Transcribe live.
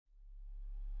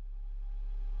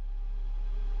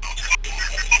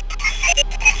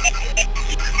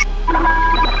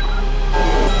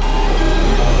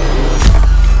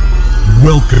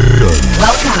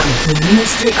to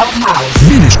Ministry of House.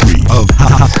 Ministry of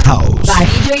House. By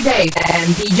DJ Dave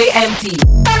and DJ MT.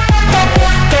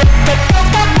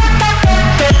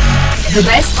 The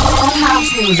best of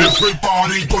house music.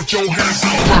 Everybody put your hands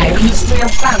up. By Ministry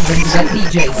of Founders and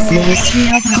DJs. Ministry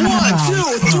of House.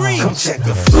 1, 2, 3. Come check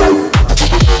the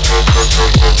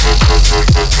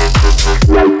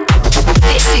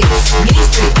This is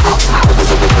Ministry of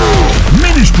House.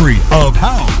 Ministry of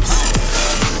House.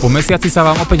 Po mesiaci sa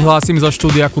vám opäť hlásim zo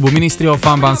štúdia klubu Ministry of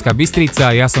Fun Banská Bystrica.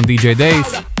 Ja som DJ Dave.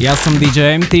 Ja som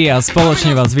DJ MT a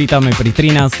spoločne vás vítame pri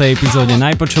 13. epizóde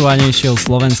najpočúvanejšieho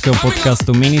slovenského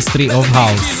podcastu Ministry of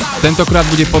House. Tentokrát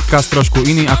bude podcast trošku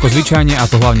iný ako zvyčajne, a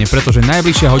to hlavne preto, že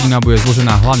najbližšia hodina bude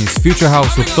zložená hlavne z Future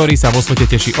Houseu, ktorý sa vo svete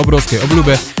teší obrovskej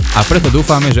obľúbe, a preto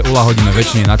dúfame, že uľahodíme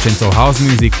väčšine nadšencov house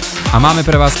music a máme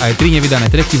pre vás aj 3 nevydané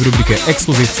tracky v rubrike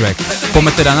Exclusive Track.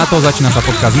 Poďme teda na to, začína sa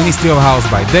podcast Ministry of House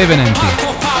by Dave and MT.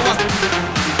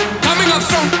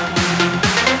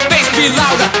 Be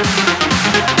louder.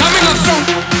 Coming up strong.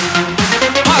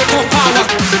 Hardcore power.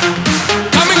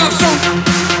 Coming up strong.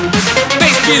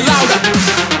 Bass be louder.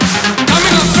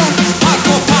 Coming up strong.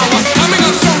 Hardcore power. Coming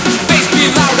up strong. Bass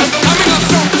be louder. Coming up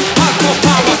strong. Hardcore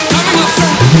power. Coming up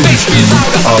strong. Bass be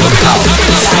louder.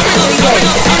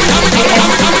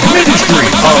 Ministry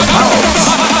of House.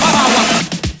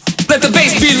 Let the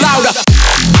bass be louder.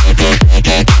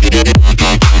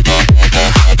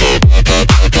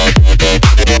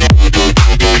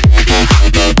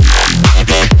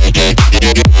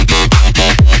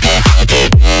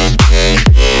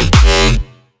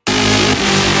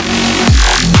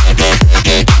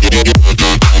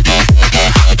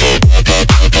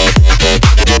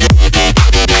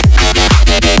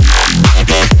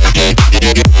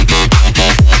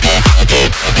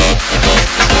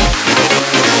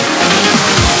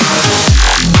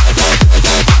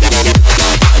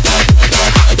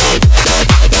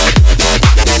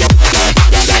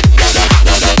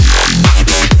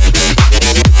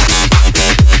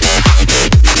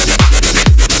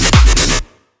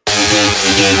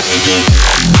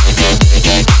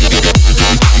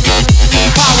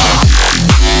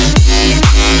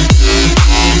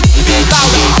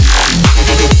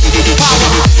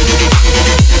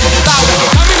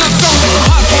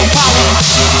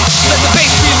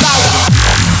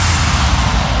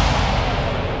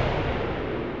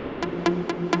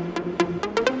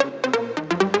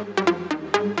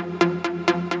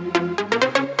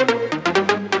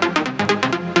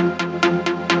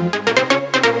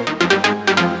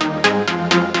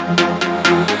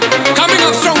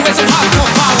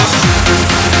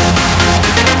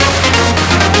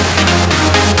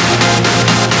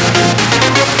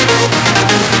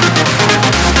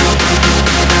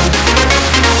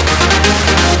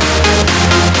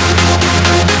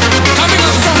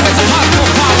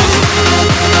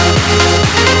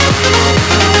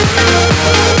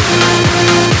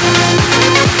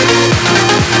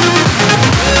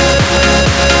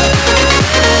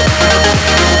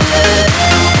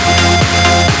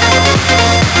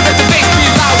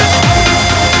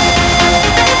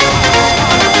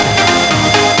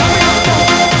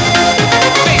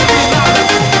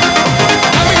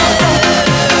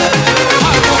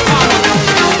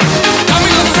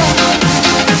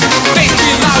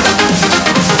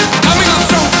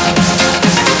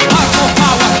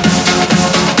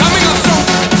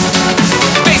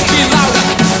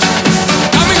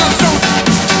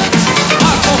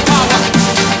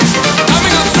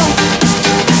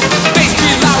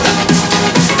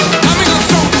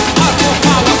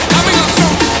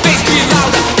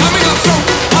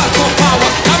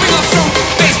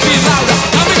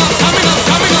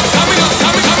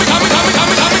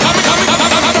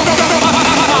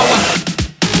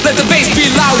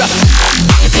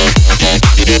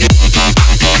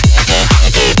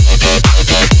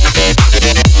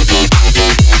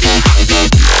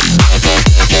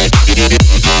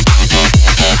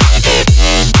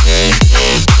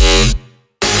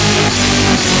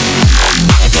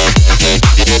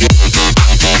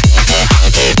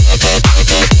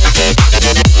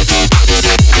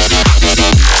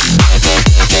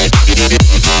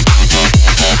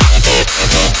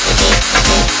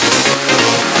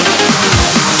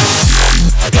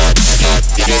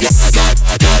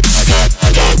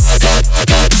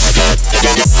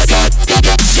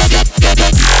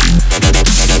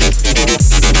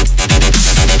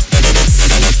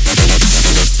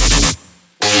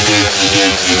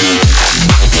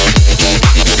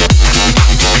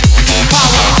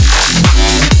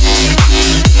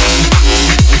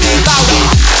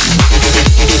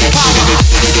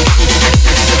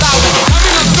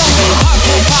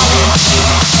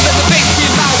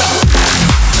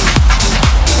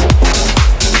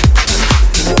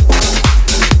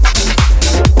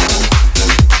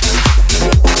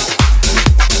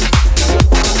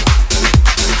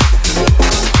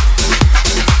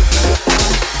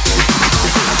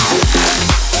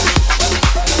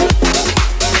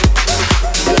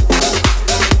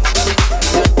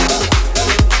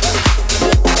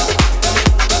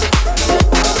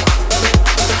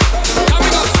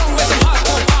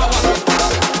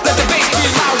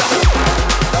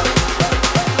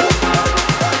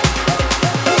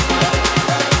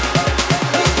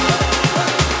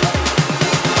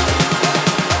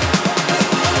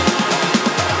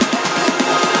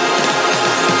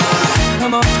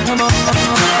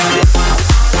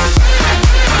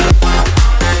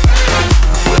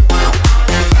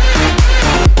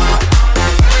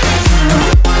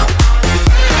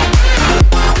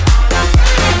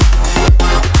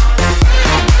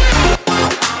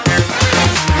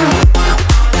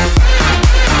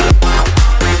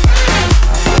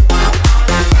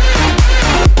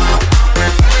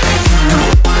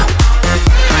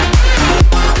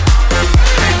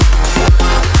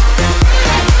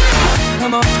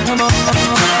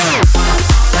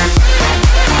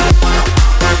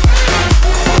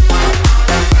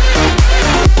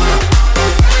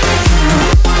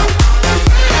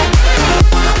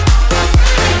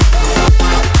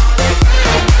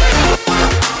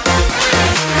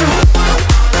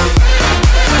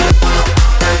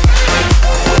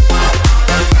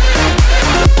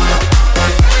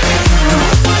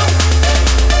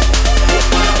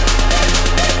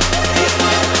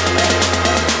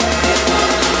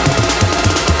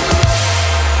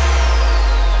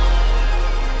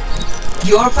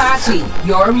 Your party,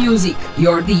 your music,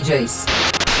 your DJs.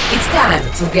 It's time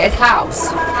to get house.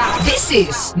 This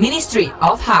is Ministry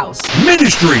of House.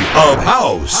 Ministry of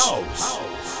House.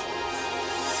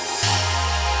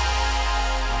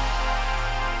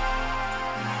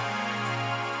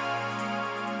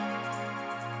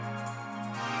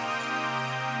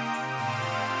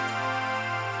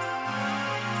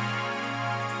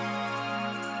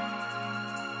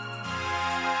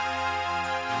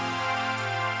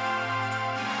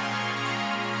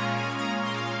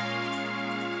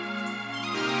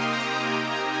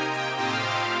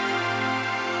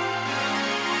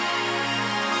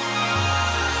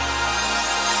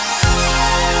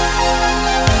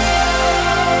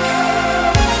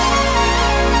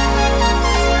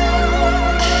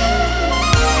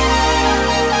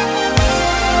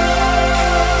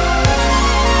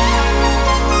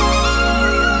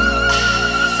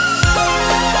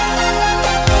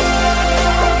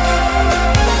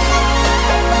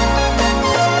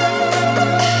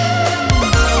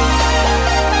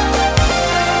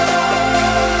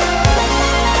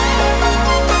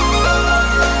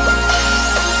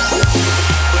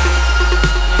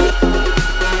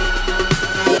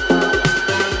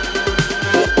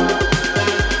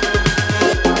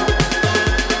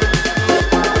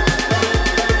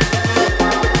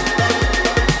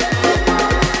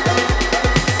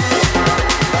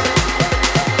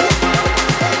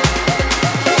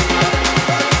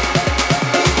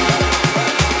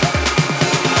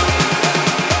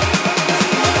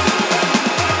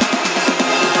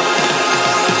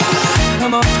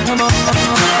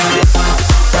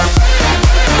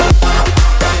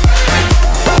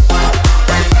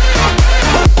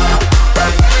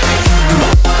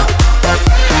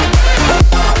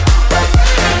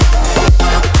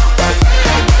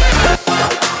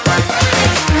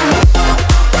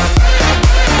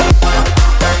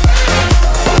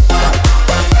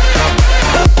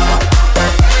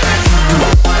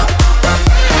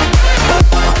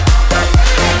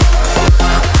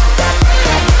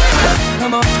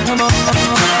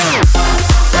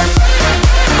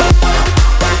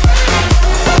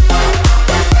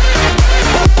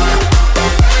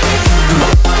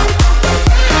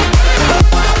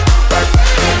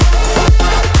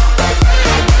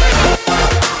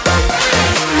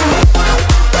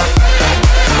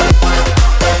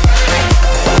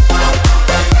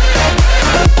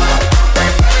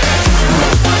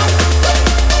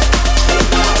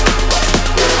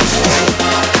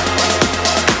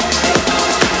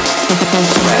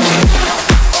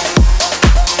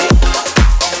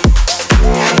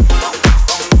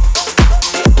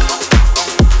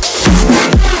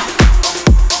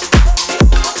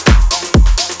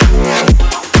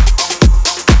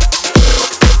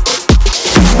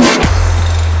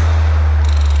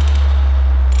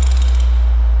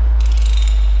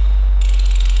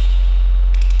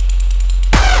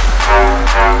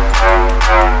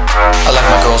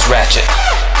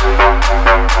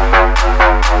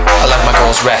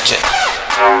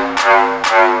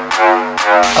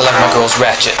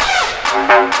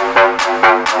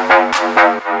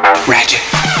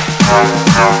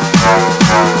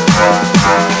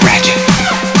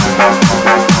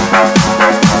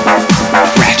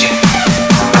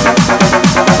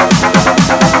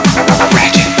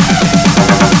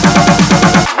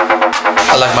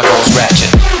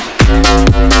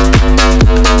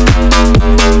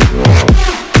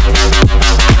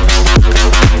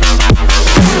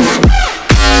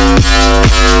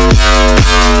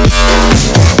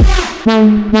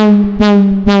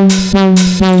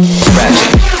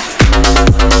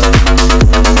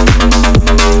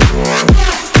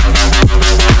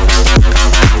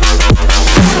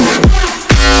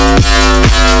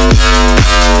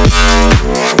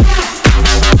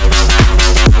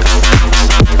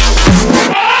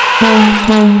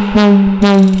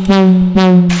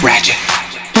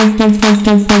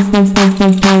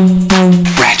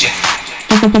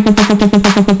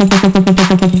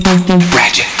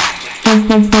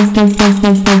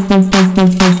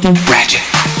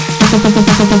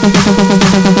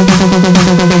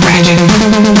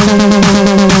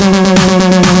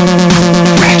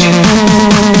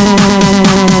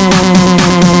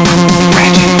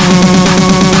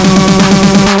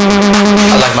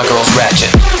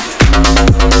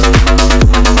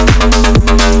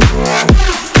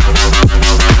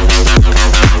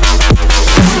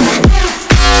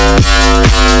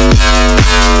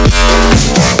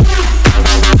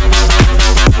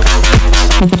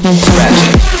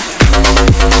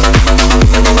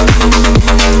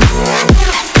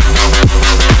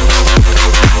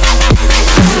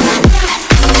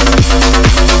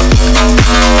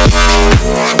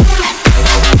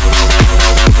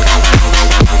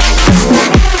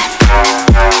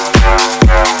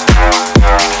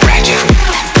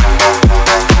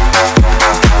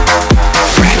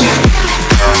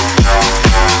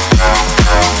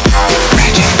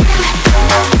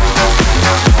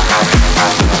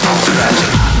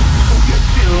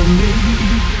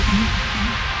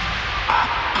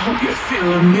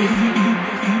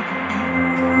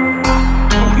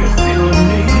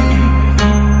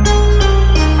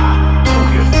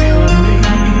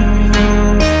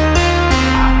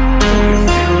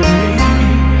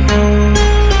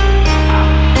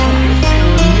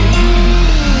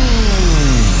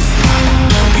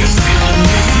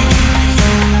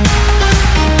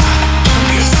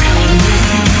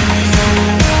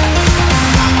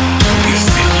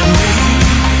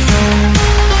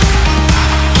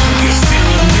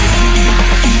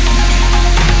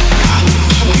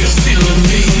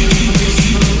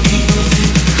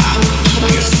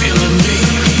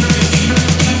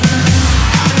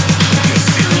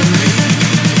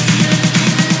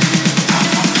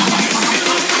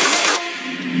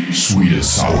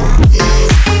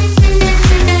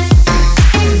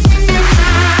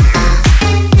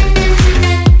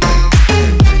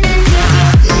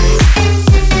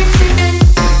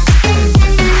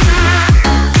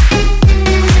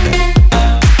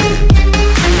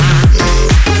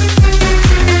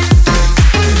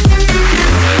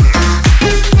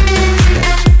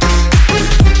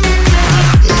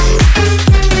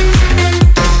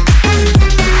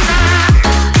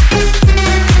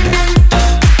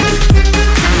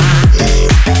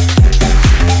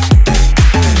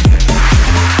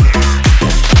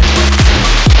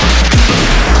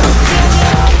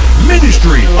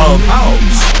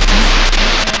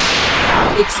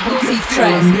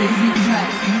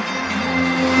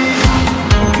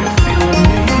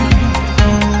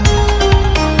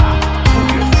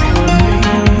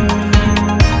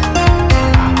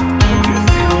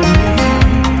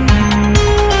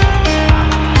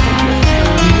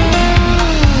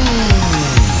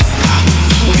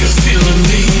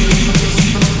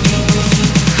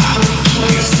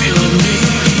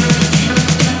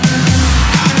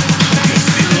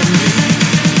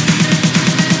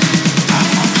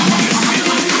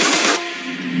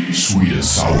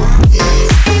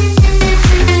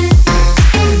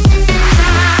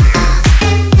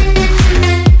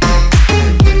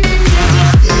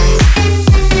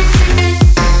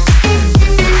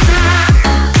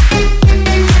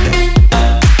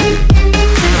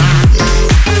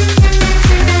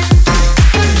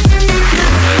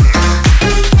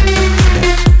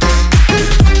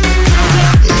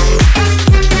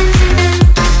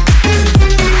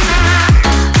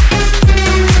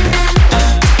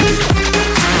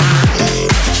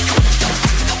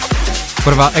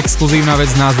 Prvá exkluzívna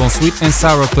vec s názvom Sweet and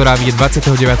Sour, ktorá vyjde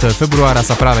 29. februára,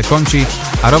 sa práve končí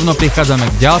a rovno prichádzame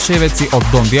k ďalšej veci od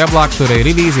Don Diabla, ktorej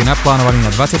release je naplánovaný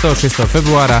na 26.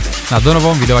 februára na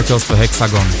donovom vydavateľstve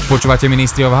Hexagon. Počúvate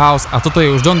Ministry of House a toto je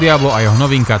už Don Diablo a jeho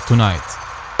novinka Tonight.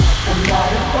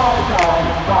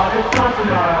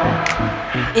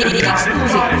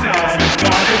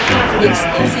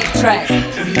 Exclusive track.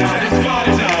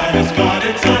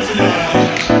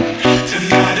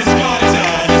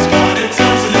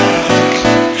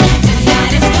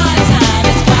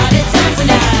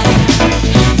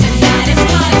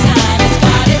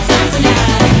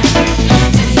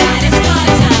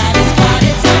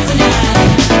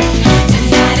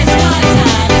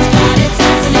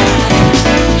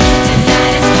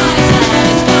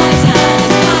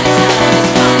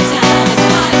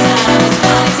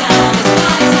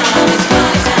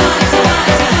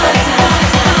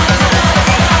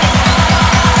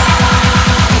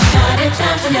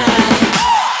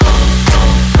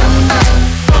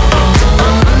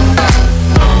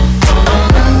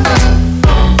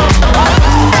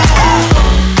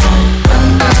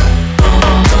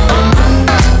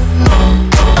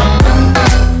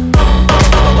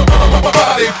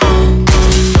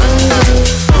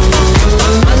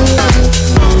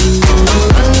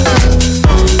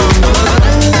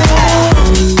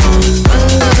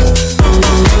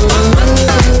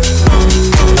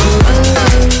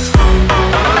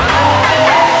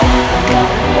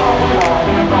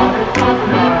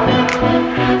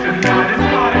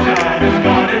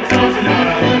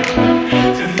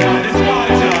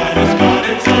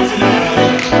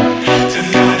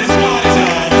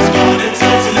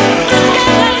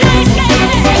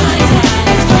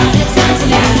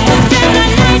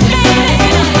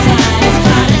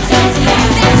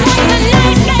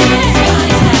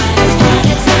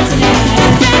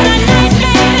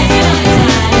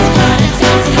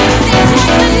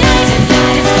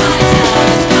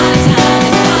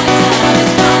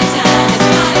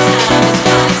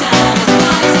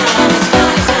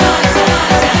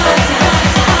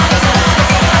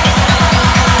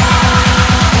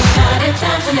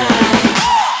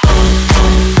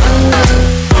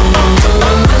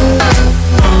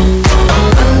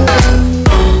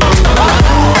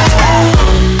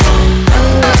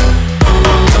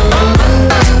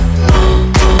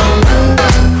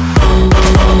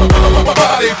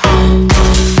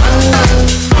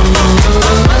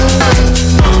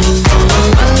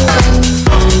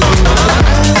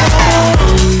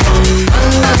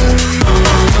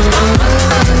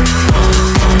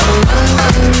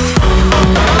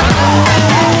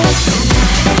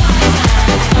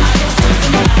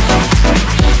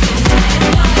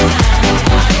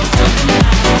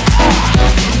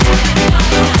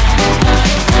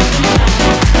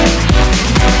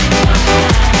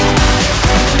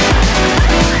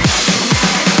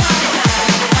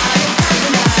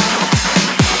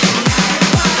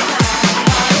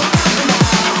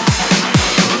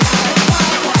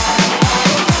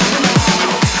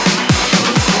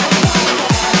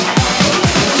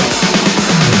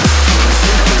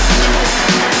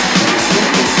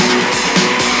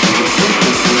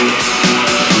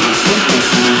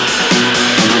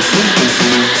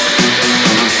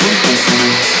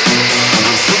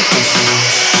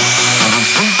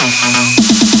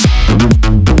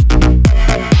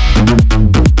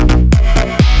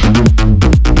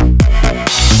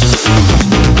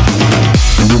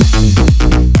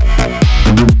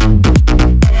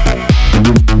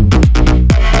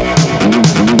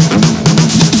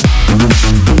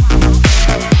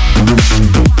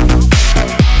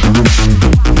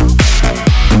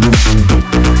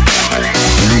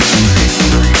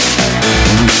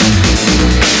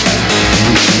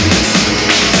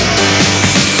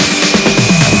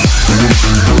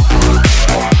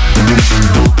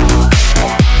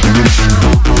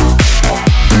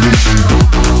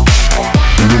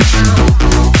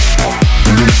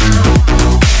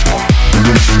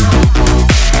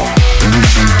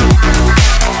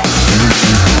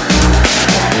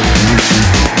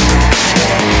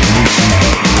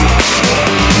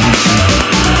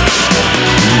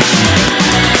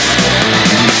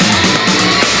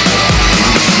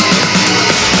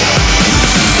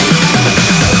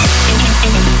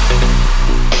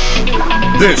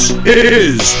 This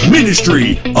is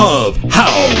Ministry of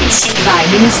House. By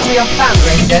Ministry of Fun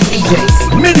Resident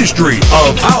DJs. Ministry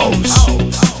of House.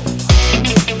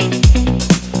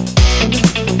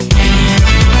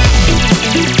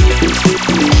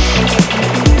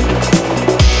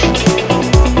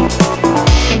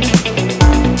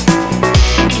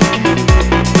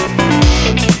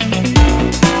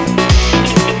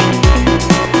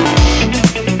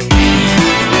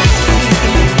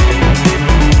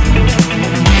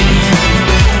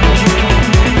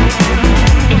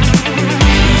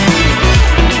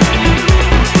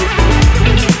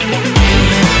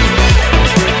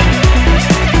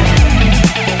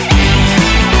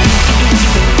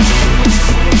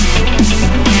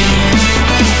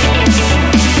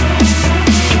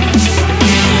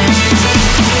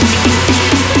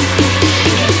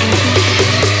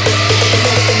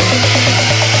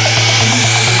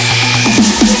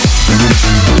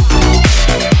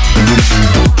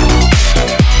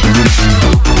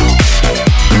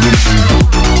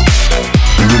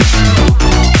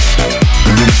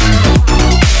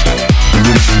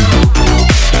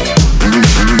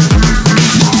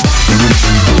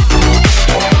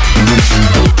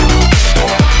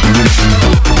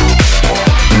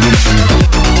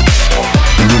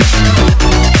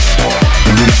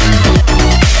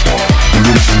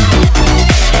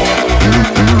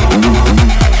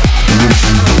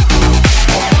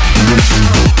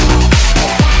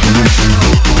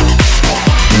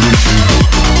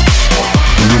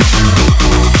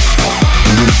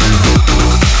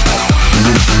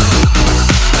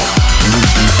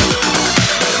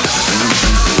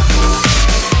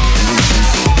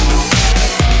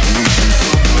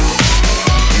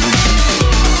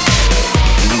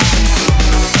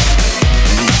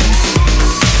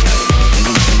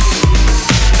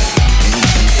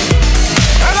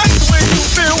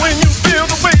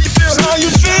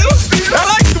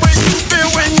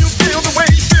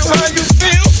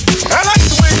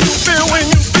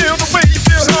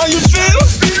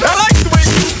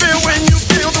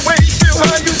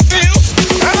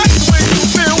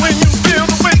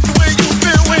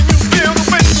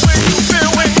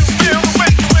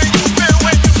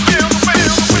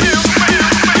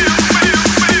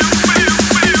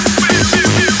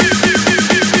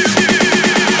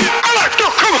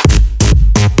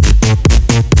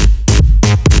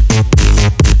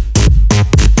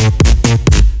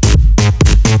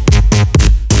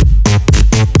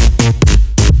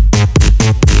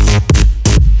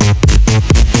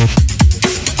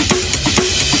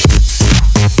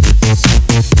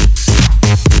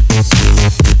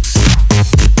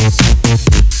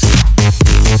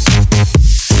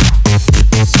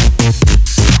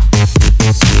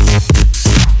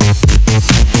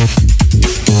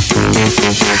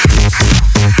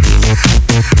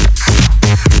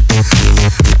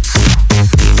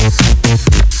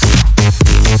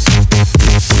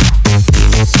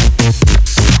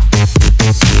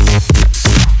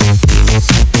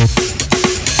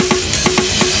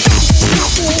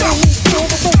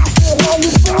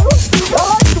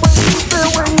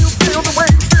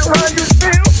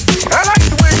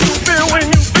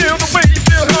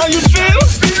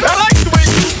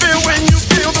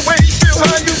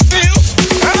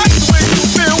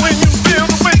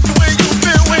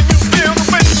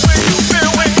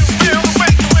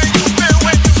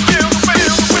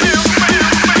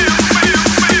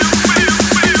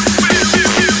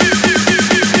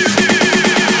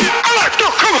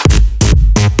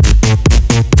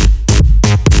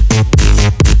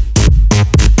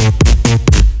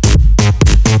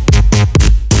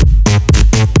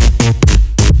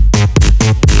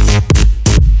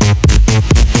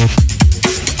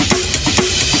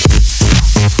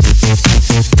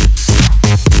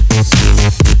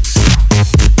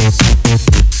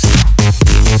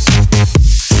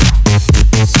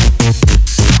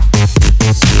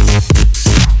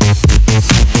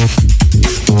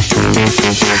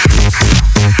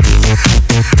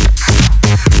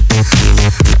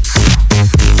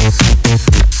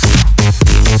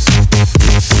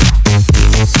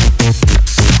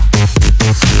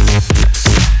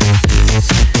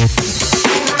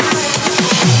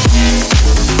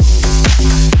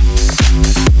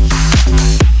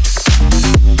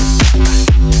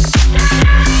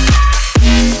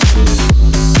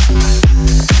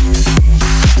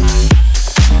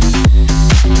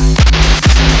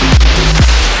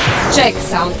 Check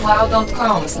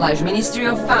soundcloud.com/Ministry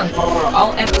of Fun for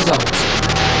all episodes.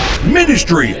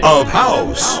 Ministry of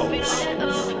House. To me.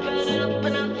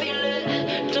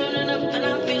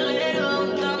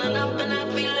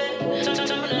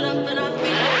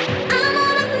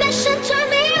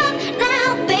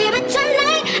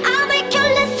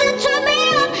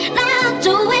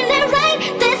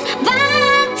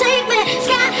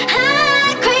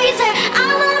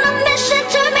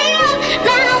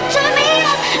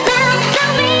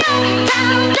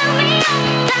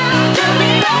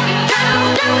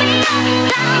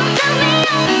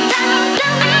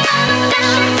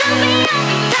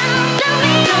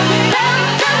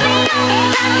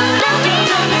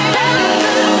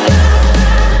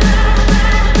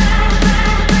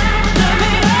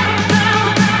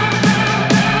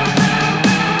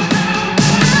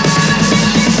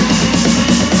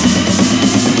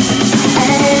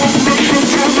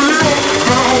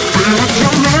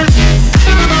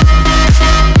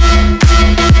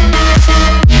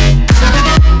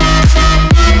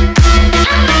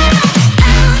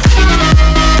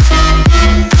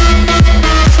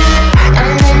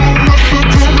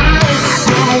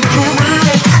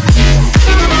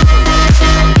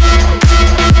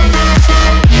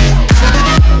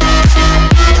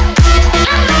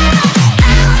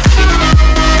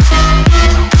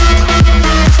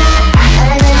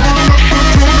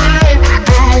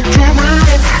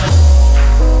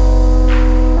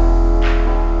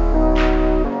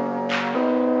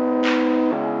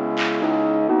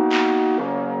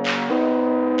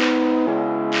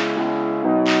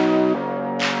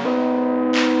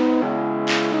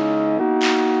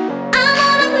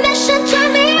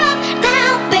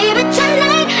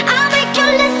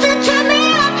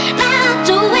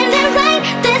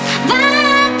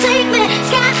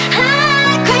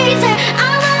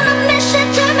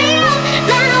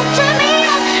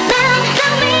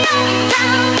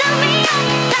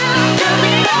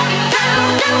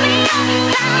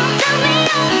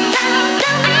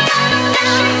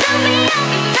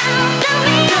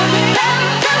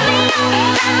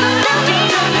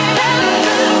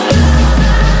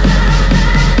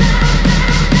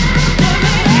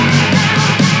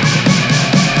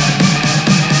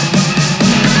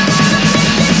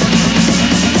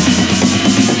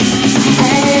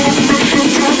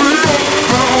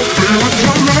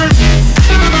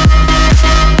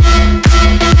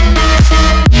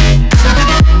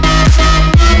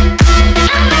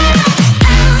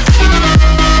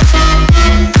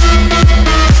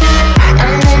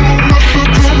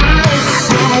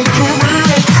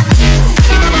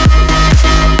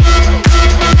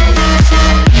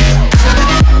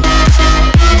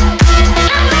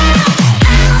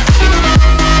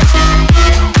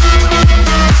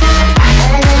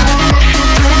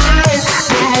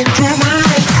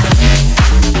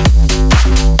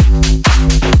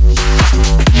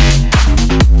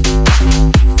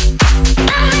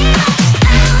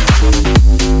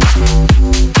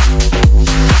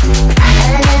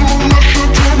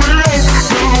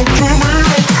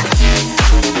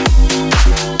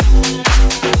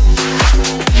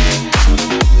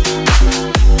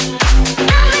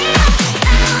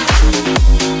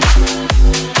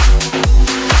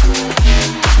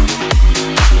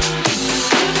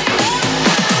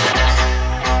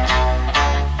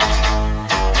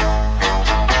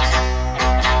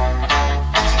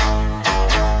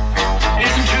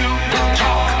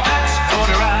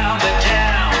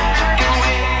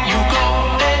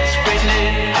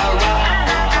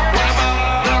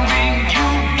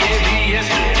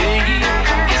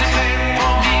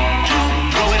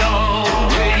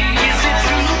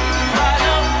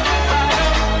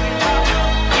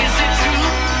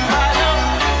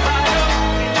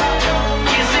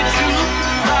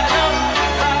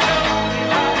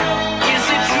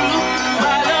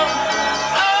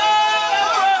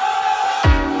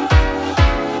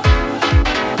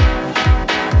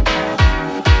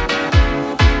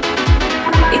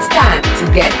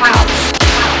 get house.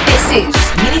 This is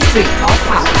Ministry of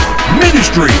House.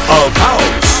 Ministry of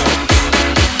House.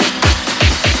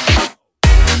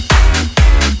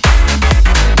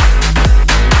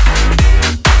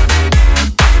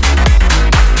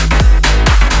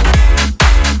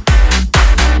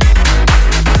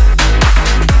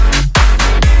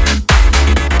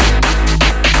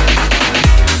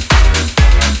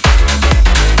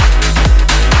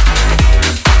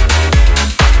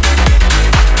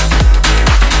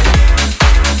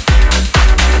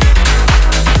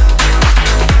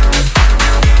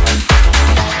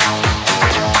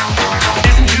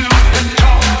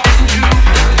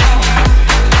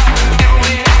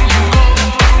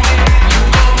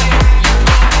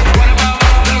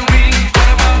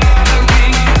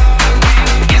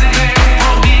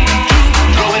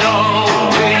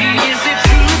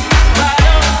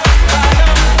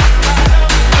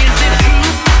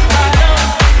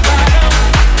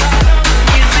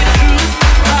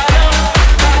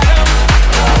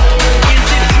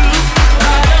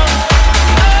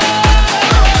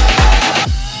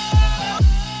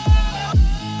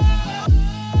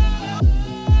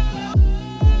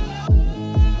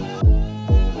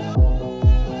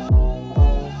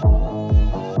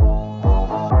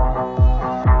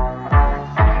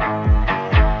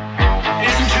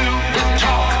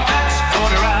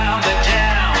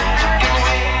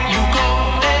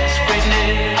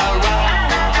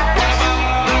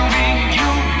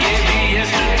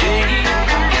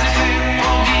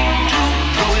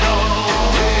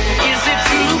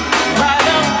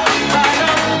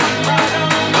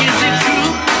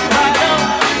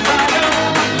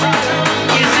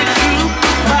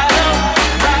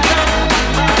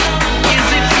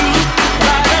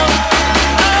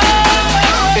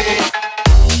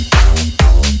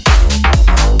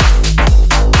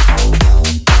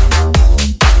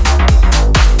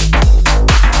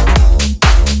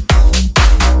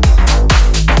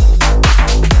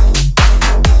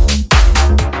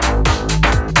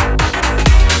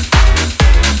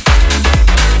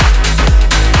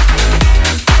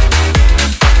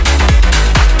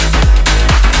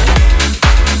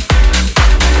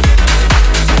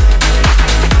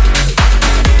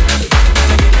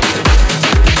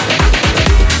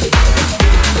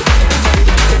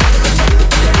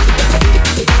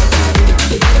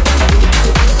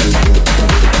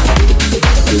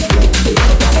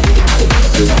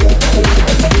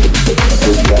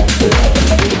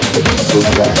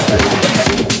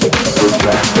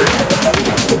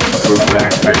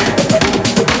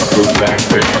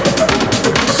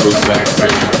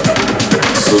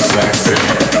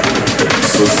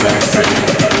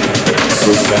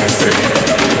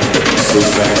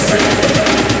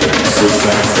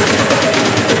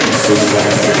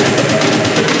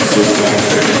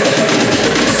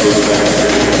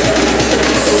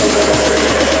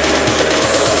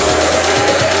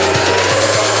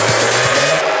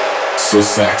 So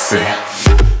sexy.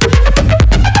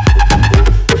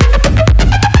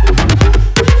 So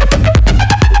sexy.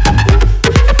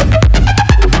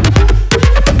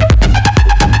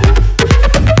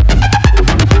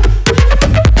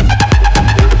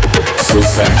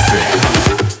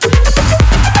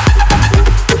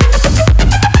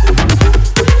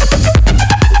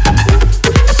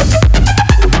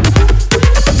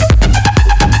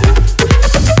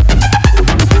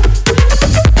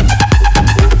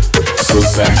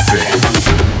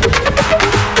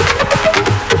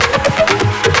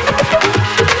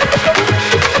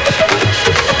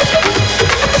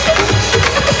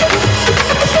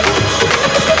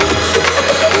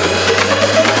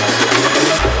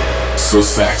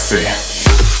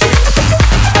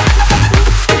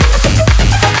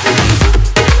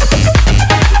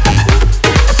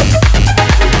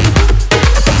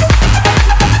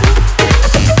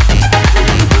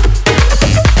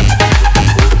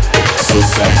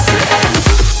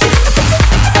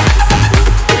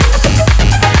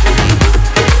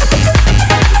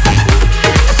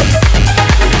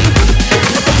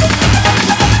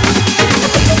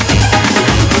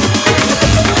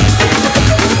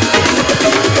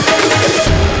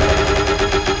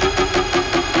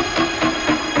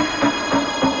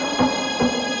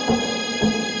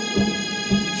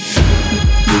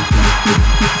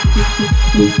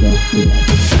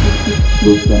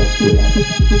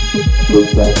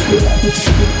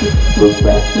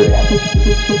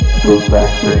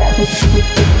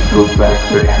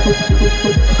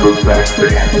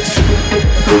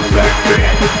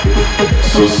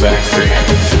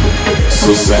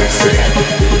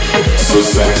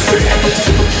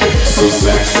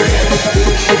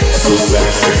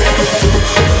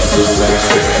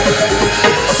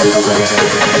 So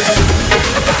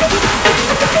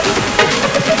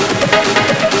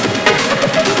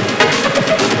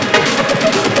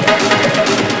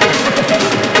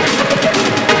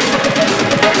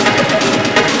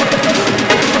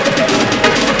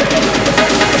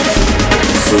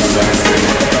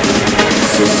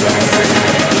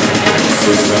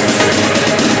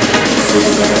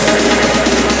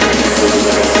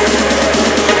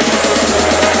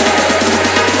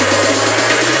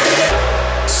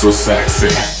So sexy.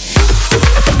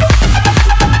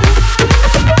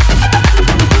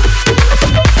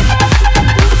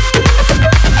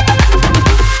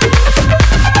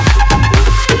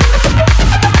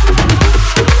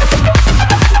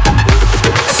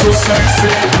 So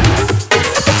sexy.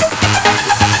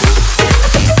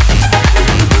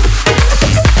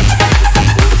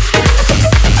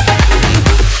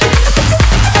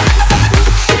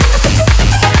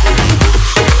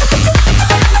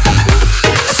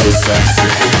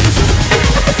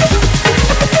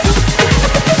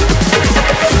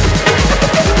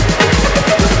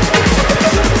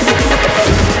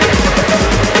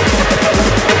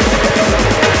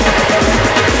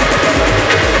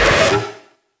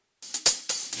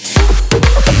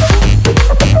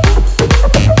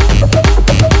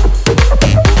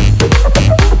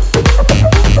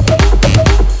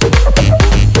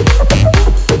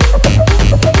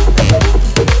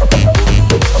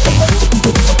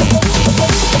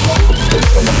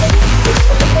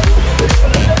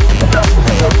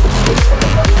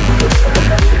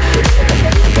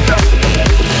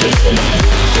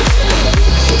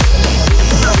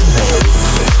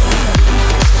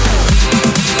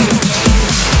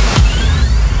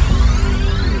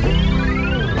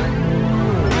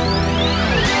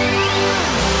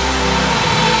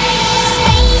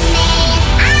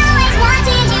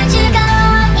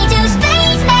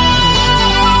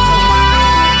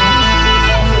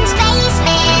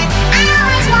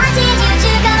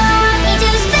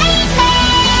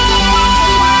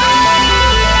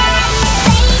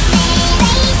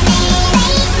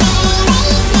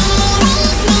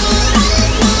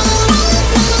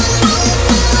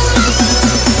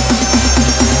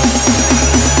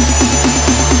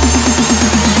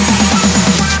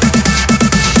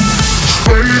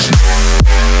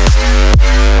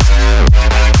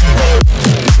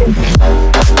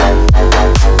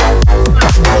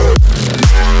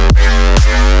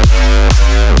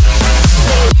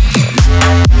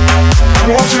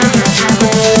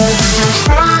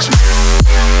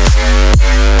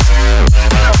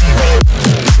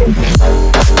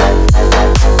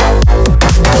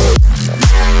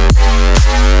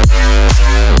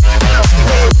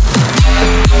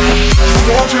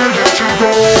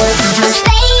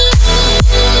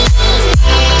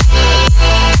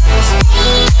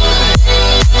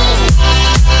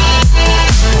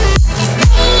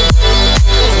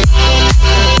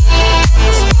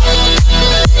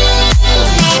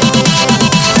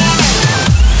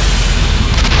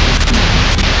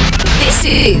 This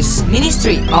is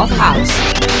Ministry of House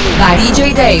by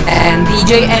DJ Dave and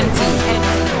DJ MT.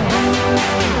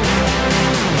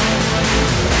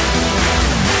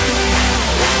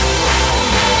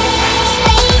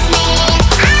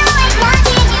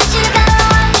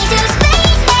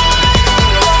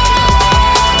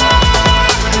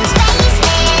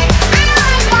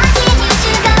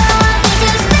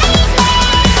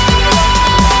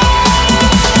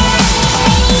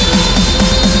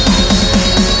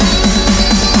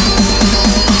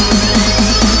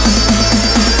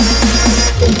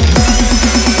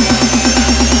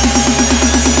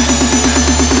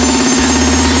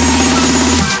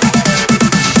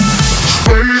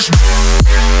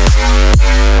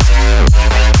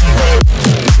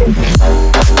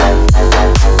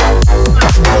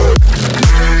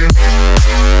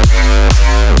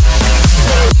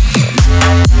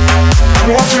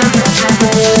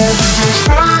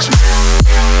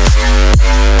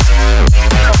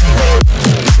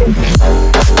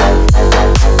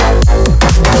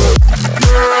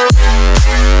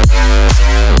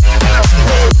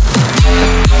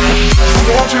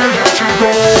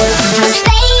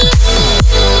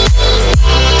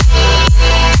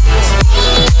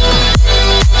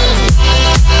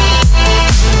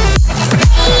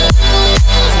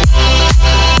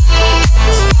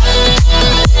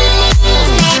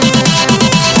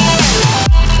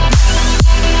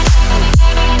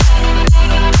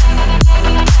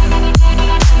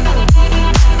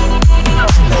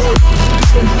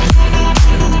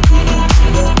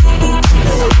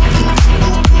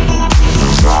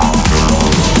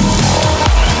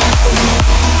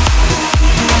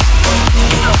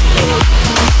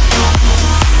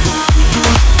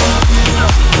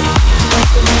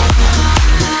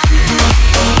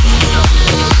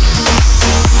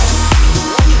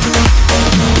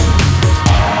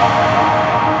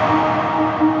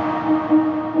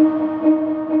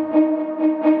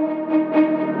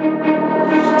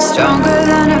 Stronger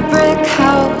than a brick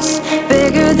house,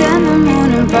 bigger than the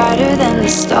moon and brighter than the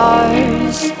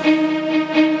stars.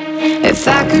 If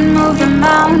I could move the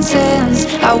mountains,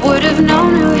 I would have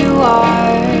known who you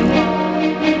are.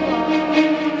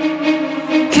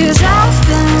 'Cause I've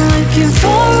been looking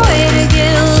for a way to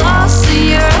get lost in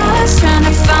your eyes, trying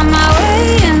to find my way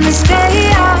in this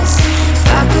chaos. If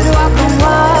I could walk on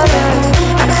water,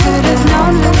 I could have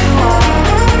known who you are.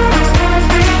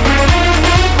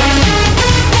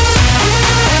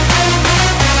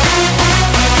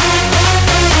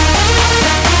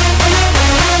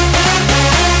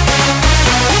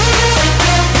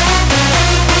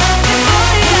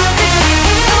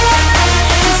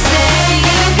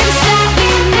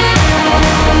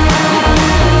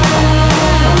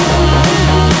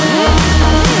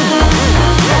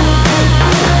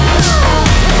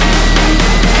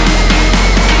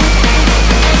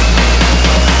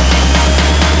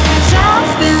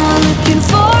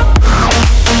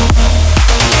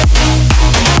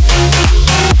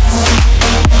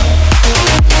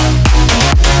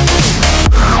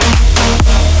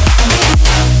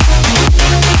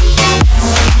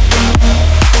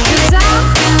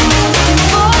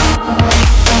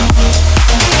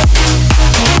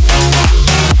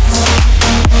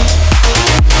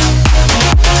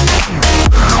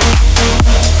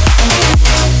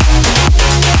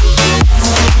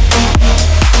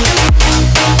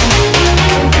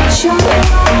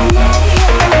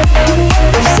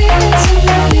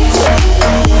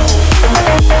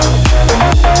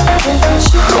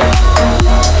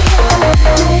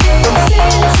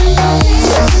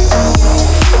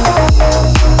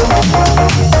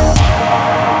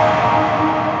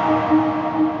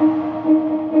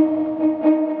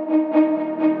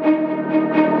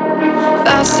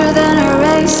 Faster than a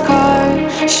race car,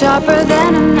 sharper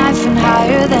than a knife and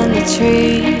higher than the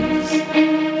trees.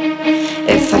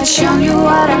 If I'd shown you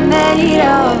what I'm made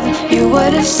of, you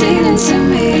would have seen into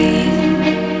me.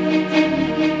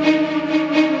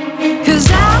 'Cause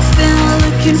I've been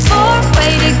looking for a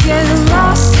way to get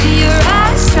lost in your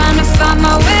eyes, trying to find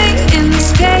my way in this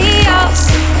chaos.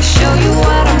 If I show you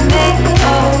what I'm made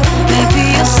of, maybe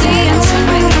you'll see into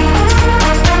me.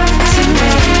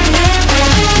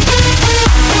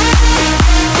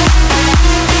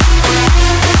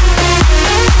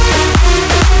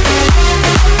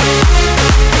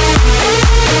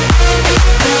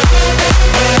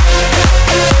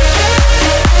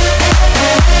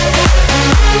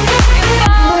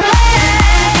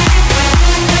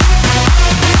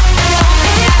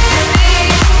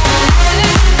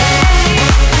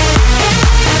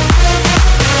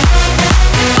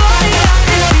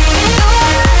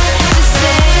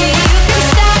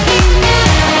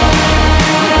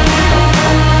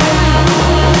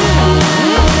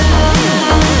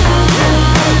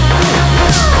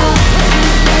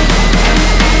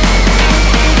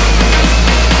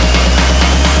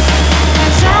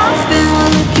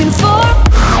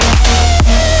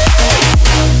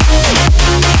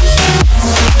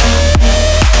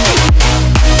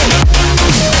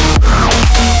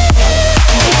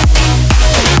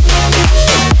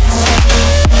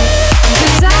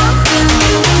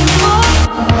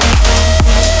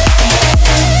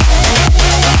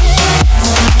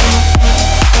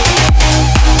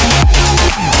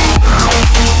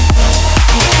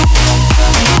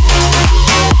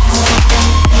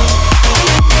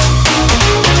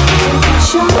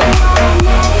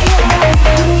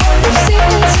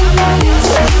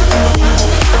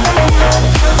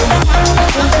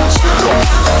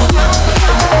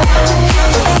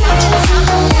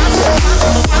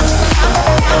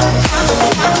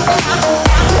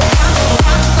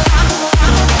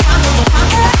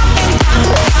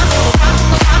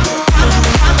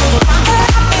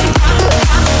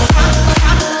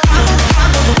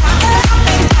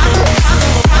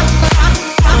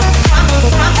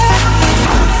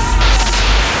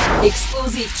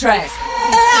 Track.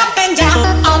 Up and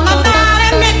down on my body,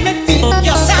 make me feel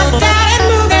yourself, daddy,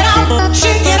 move it on,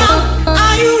 shake it on.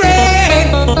 Are you ready?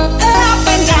 Up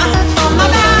and down on my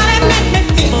body, make me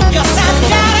feel yourself,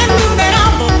 daddy, move it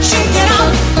on, shake it on.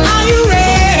 Are you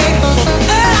ready?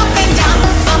 Up and down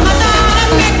on my body,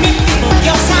 make me feel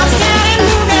yourself, daddy,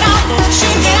 move it on,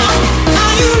 shake it on.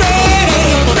 Are you ready?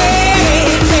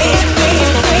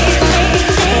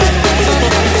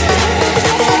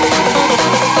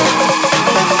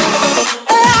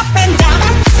 Up and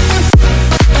down.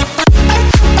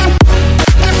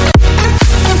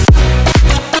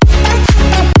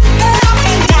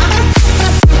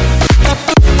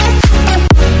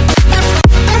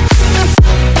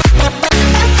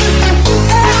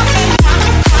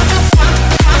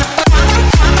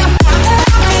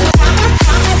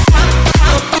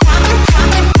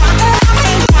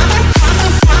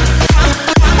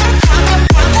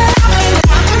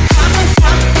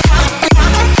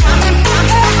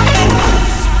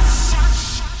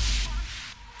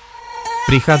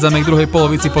 Prichádzame k druhej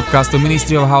polovici podcastu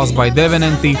Ministry of House by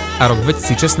Devenanty a rok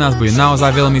 2016 bude naozaj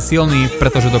veľmi silný,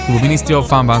 pretože do klubu Ministry of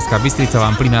Fun Banská Bystrica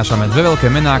vám prinášame dve veľké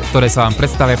mená, ktoré sa vám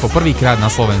predstavia po prvýkrát na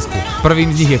Slovensku.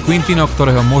 Prvým z nich je Quintino,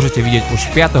 ktorého môžete vidieť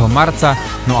už 5. marca,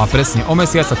 no a presne o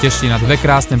mesiac sa tešíte na dve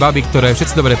krásne baby, ktoré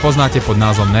všetci dobre poznáte pod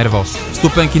názvom Nervo.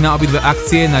 Vstupenky na obidve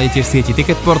akcie nájdete v sieti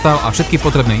Ticketportal a všetky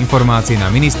potrebné informácie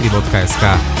na ministry.sk.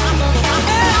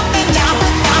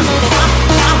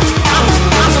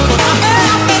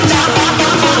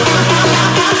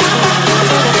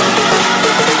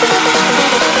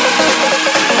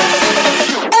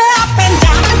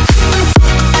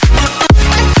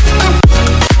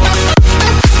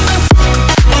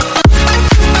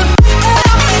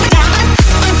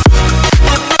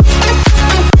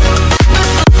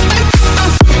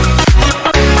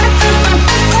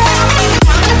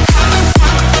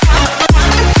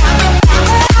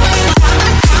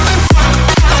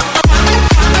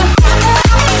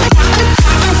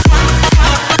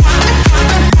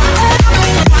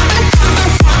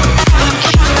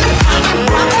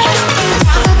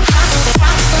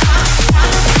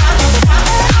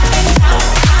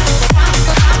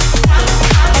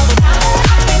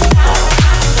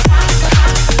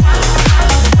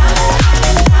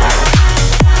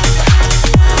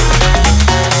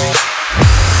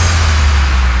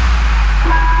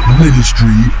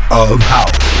 Ministry of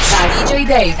House. By DJ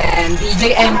Dave and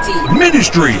DJ MT.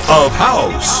 Ministry of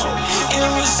House. It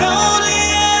was only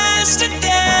yesterday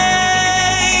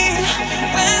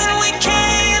when we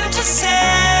came to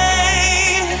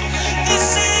say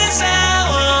this is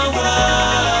our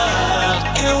world.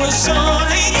 It was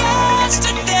only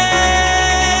yesterday.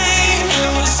 It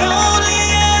was only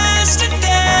yesterday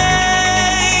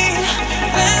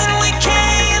when we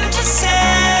came to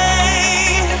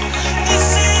say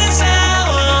this is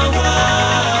our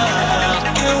world.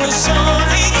 It was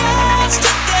only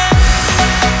yesterday.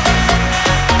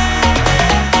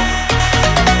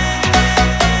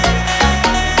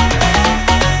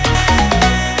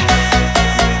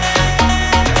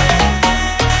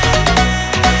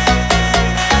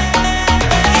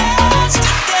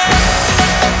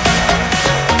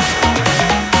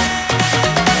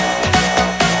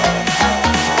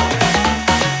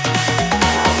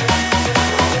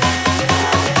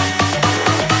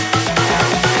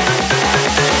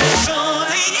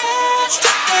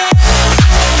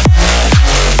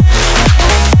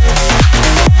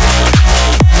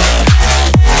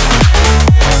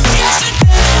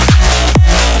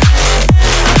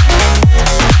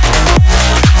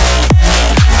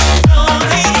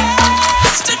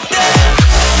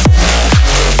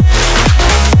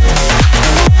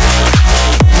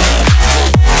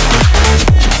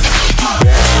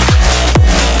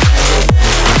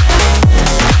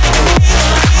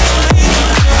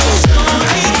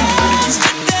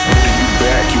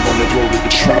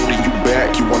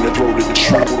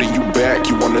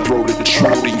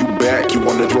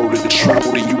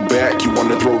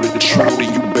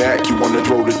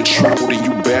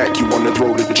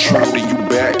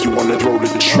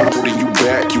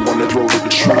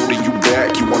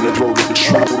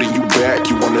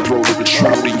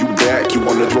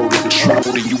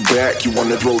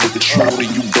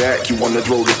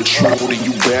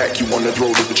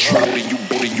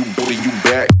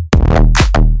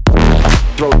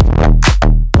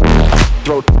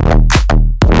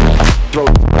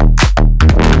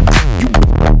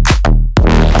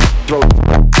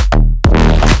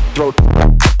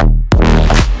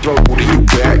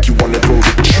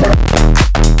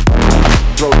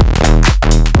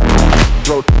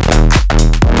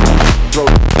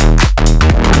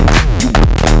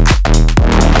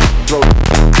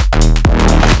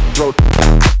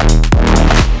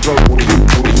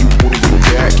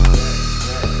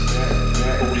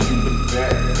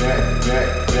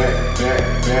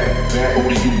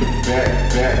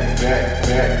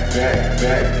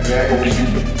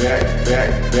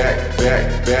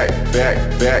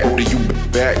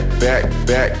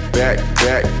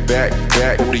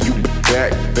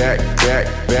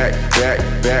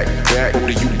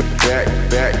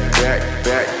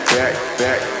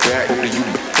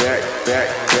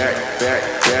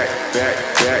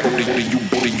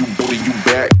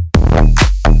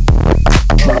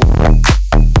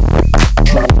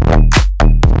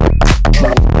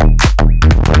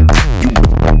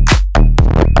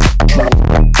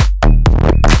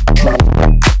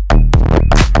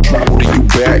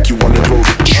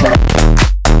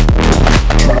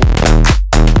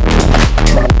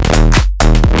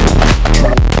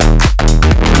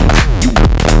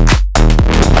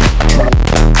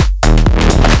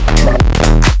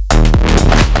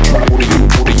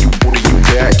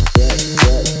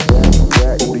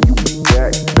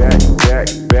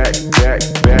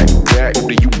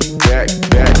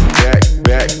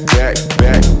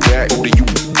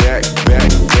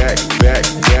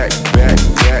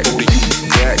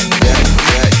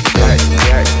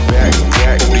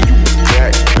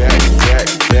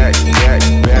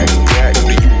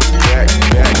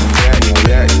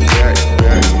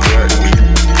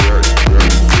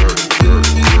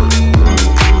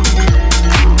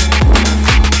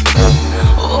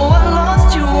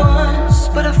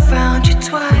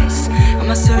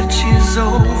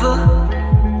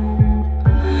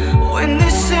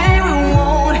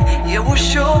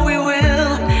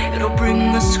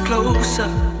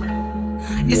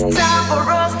 It's time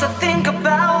for us to think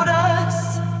about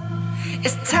us.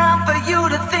 It's time for you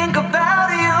to think about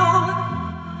you.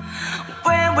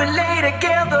 When we lay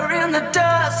together in the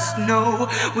dust, no,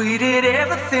 we did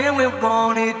everything we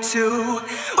wanted to.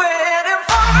 Waiting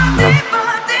for a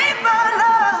deeper, deeper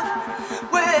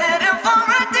love. Waiting for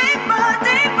a deeper,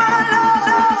 deeper love.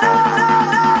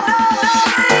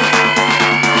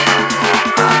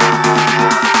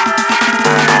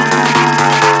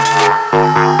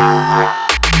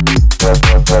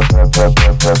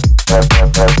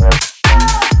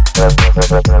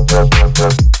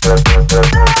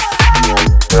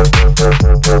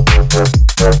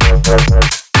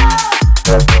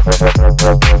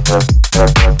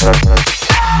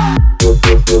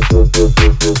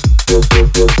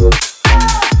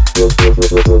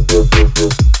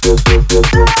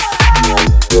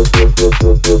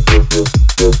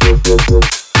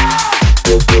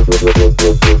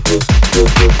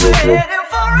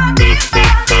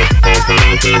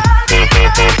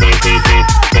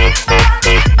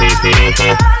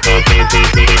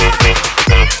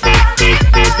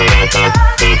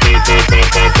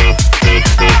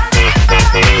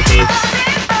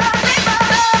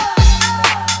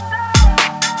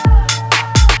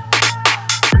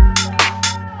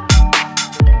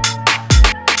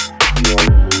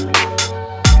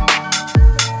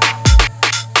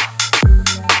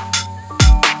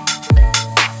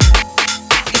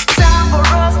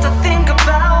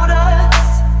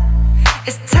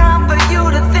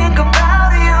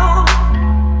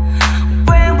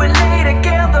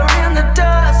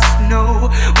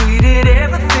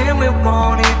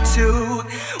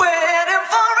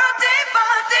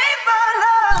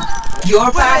 Your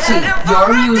party,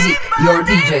 your music, your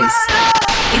DJs.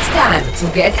 It's time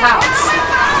to get house.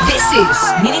 This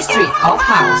is Ministry of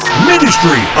House.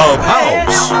 Ministry of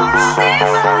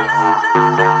House.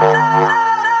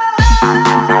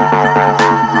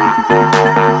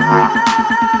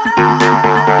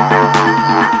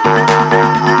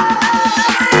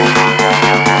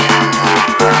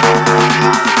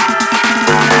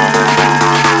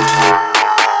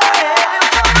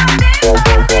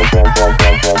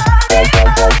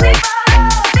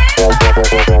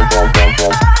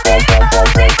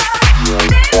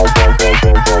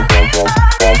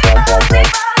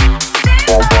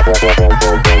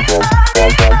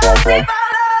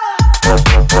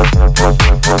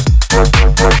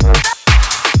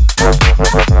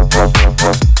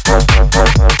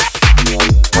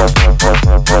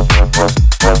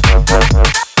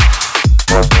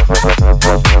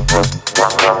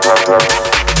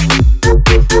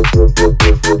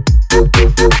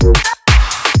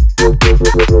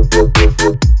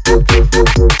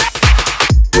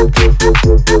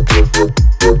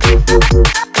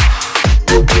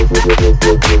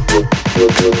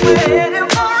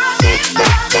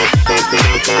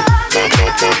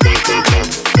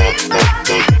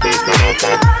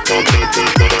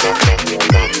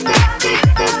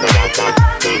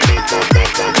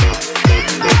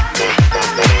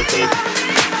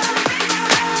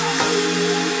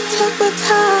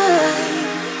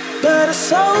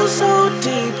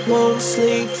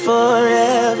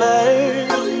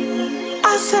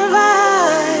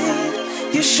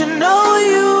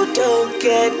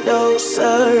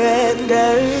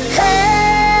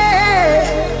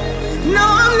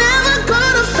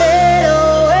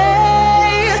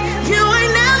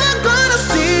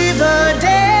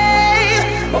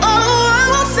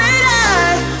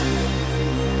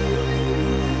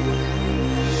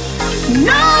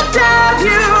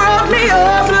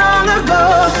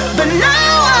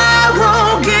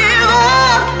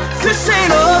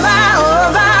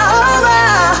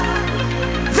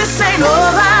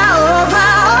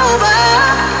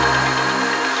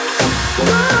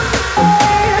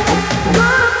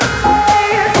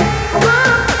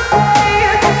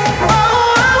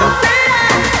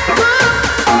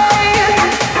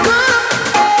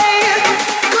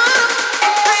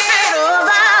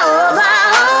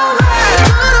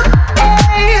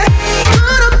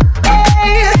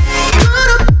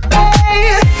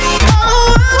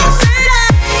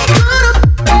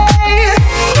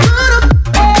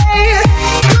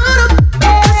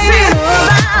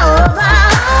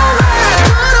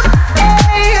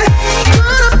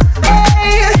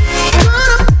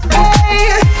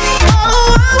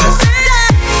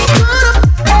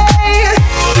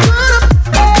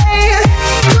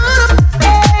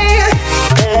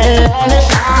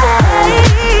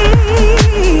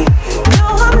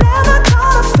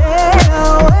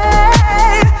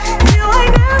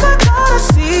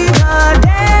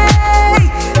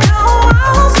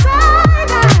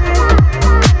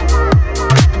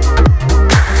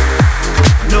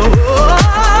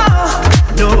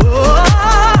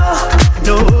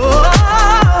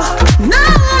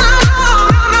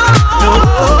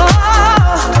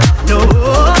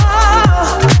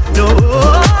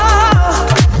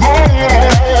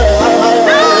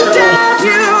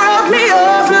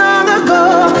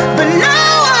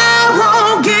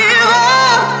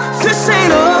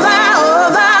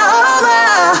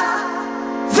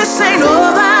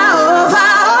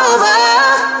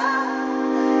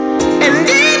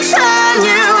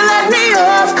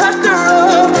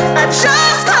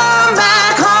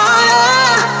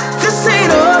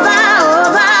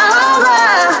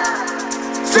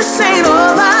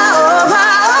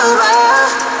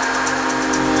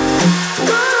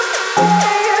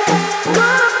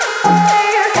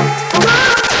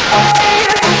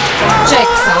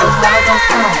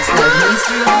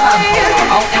 Ministry of Fun.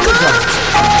 All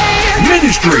episodes.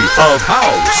 Ministry of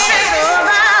House.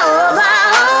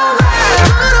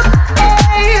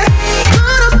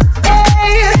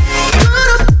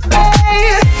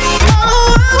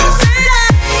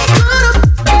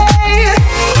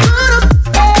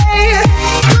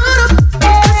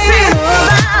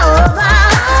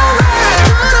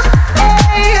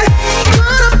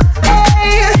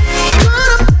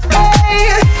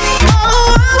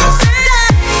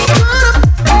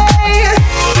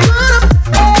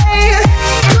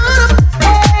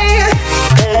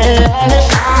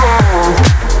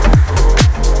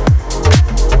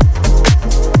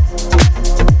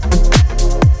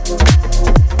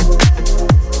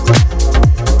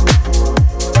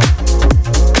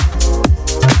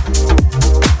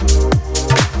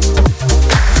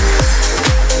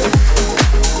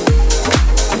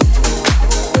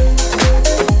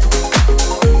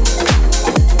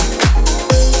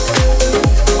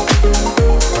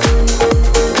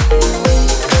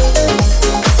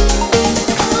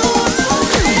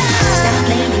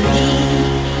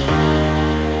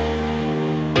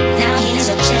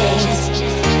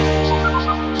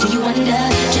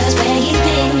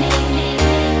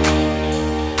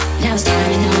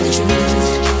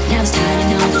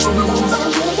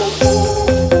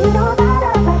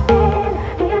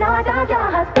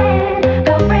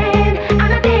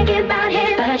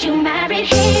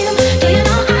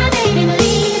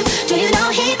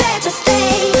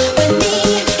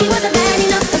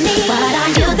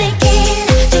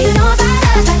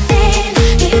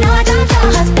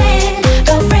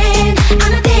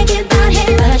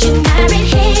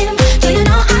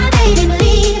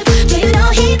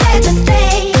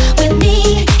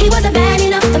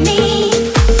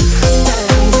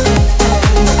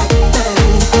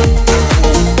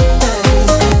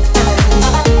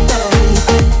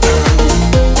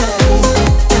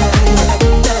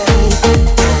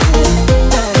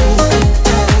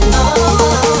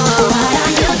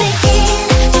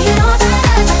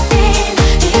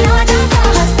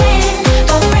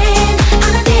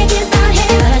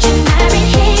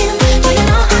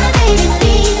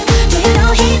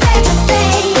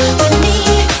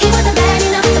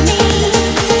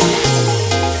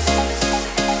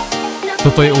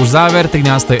 Toto je už záver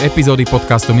 13. epizódy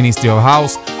podcastu Ministry of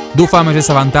House. Dúfame, že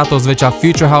sa vám táto zväčša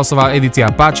Future Houseová edícia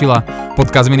páčila.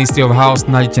 Podcast Ministry of House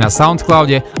nájdete na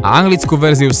Soundcloude a anglickú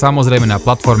verziu samozrejme na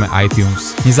platforme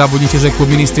iTunes. Nezabudnite, že klub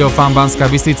Ministry of Fun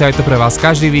Banská Bystrica je to pre vás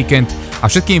každý víkend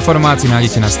a všetky informácie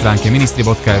nájdete na stránke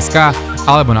ministry.sk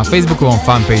alebo na facebookovom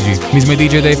fanpage. My sme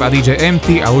DJ Dave a DJ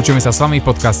MT a lúčime sa s vami v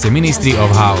podcaste Ministry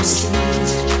of House.